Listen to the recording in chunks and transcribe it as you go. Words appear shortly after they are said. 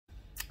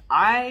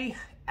I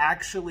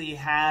actually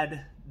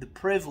had the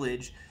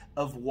privilege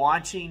of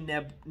watching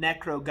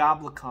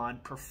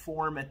Nekrogoblikon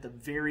perform at the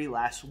very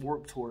last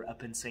Warped Tour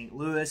up in St.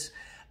 Louis.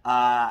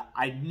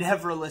 I'd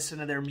never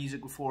listened to their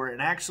music before,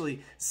 and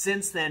actually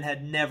since then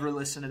had never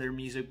listened to their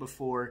music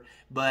before,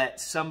 but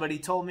somebody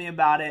told me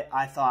about it.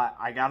 I thought,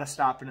 I gotta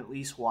stop and at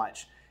least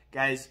watch.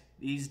 Guys,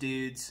 these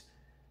dudes,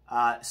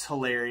 it's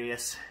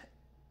hilarious.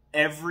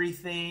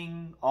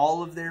 Everything,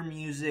 all of their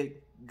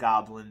music,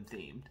 Goblin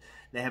themed.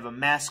 They have a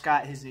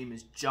mascot. His name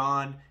is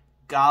John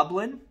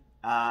Goblin.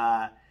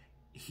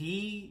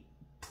 He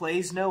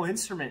plays no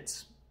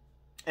instruments,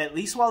 at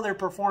least while they're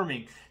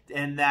performing,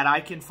 and that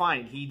I can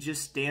find. He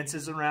just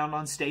dances around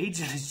on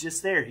stage and is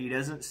just there. He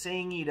doesn't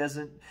sing. He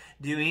doesn't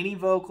do any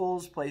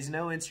vocals, plays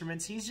no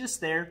instruments. He's just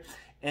there,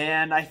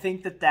 and I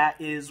think that that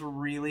is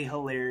really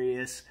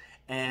hilarious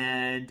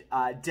and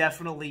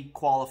definitely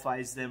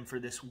qualifies them for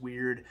this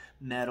Weird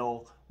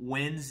Metal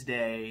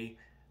Wednesday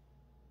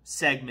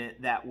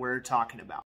segment that we're talking about.